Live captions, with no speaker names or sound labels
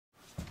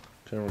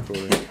Camera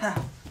recording.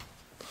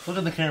 Look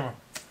at the camera.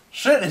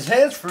 Shit, his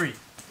head's free.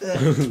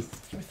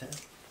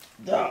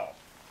 No.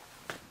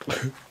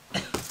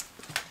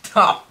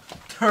 Oh,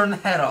 turn the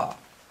head off.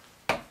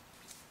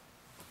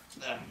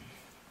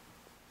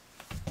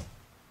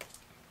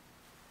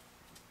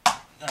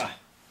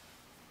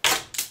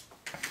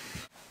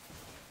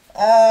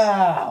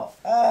 Ow!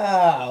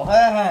 Ow!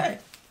 Hey!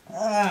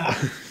 Ow!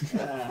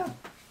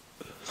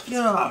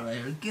 Get out of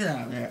there! Get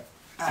out of there!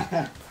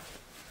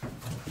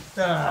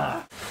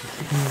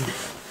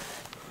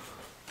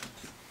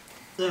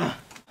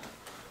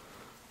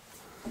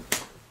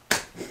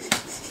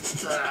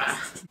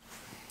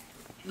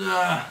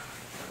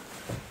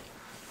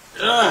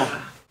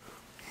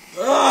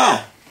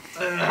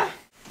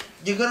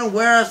 You're gonna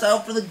wear us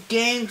out for the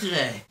game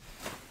today.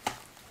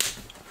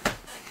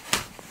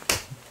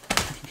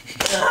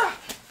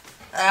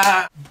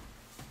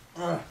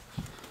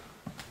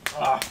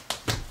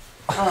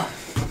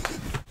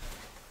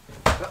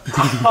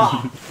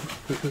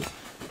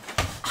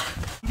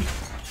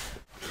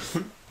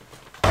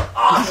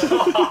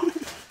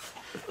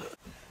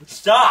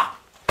 Stop!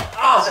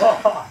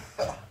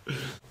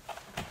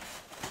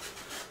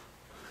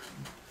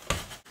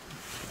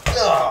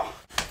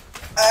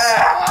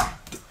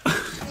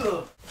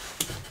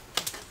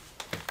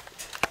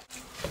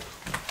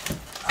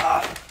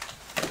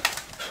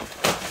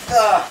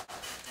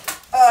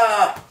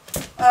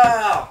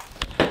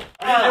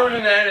 What are you doing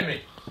in the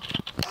enemy?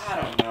 I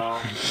don't know.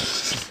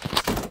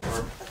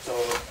 That's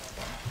over.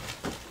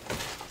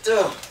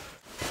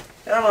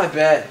 Get out of my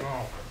bed.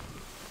 Oh.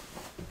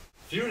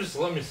 If you would just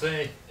let me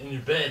stay in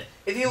your bed.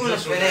 If you would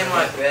have been in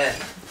my bed.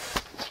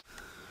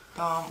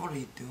 Tom, what are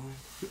you doing?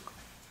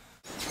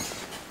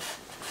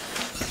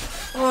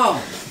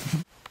 Oh.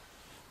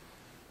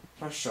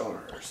 My shoulder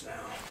hurts now.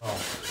 Oh.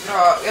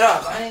 No, get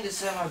up. I need to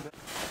sit in my bed.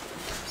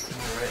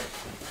 Alright.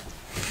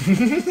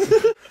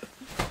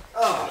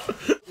 Oh.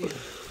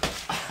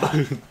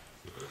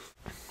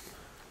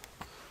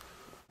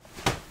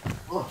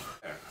 Oh.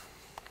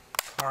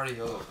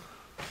 Cardio.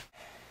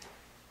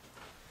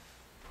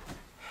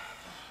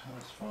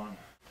 That's fun.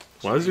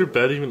 Why is your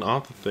bed even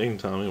off the thing,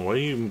 Tommy? Why are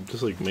you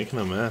just like making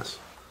a mess?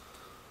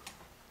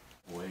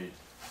 Wait.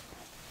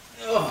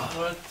 Ugh.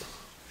 What?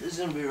 This is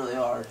gonna be really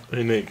hard.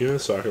 Hey Nate, give me a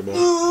soccer ball.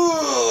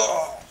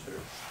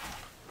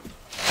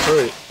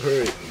 Hurry,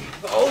 hurry.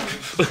 Oh.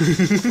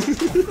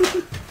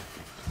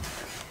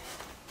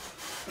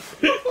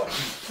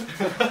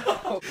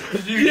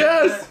 Did you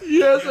Yes,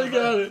 yes, I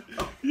got it.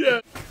 Yeah.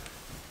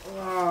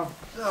 Oh.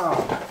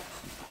 No.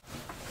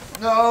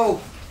 I'm No.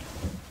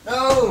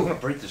 gonna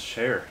break this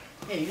chair.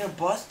 Yeah, you're gonna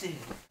bust it.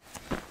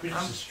 We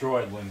just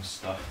destroyed Lynn's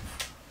stuff.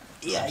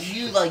 Yeah,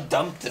 you like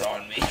dumped it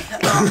on me.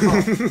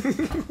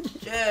 Oh.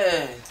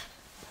 Yeah.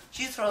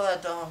 You throw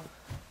that dog.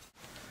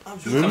 I'm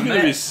Lynn's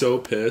gonna be so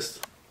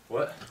pissed.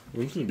 What?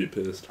 Lynn's gonna be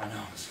pissed. I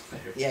know, it's there.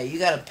 Yeah, you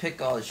gotta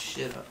pick all this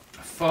shit up.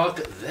 Fuck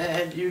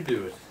that, you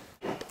do it.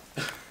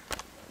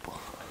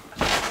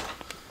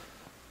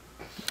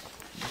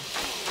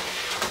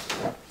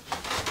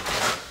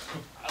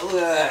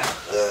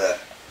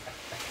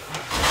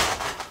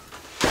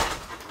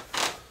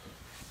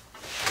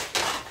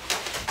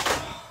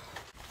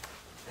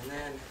 And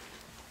then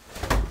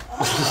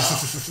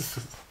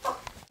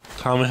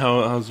Tommy,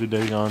 how's your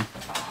day gone?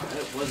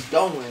 it was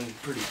going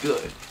pretty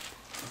good.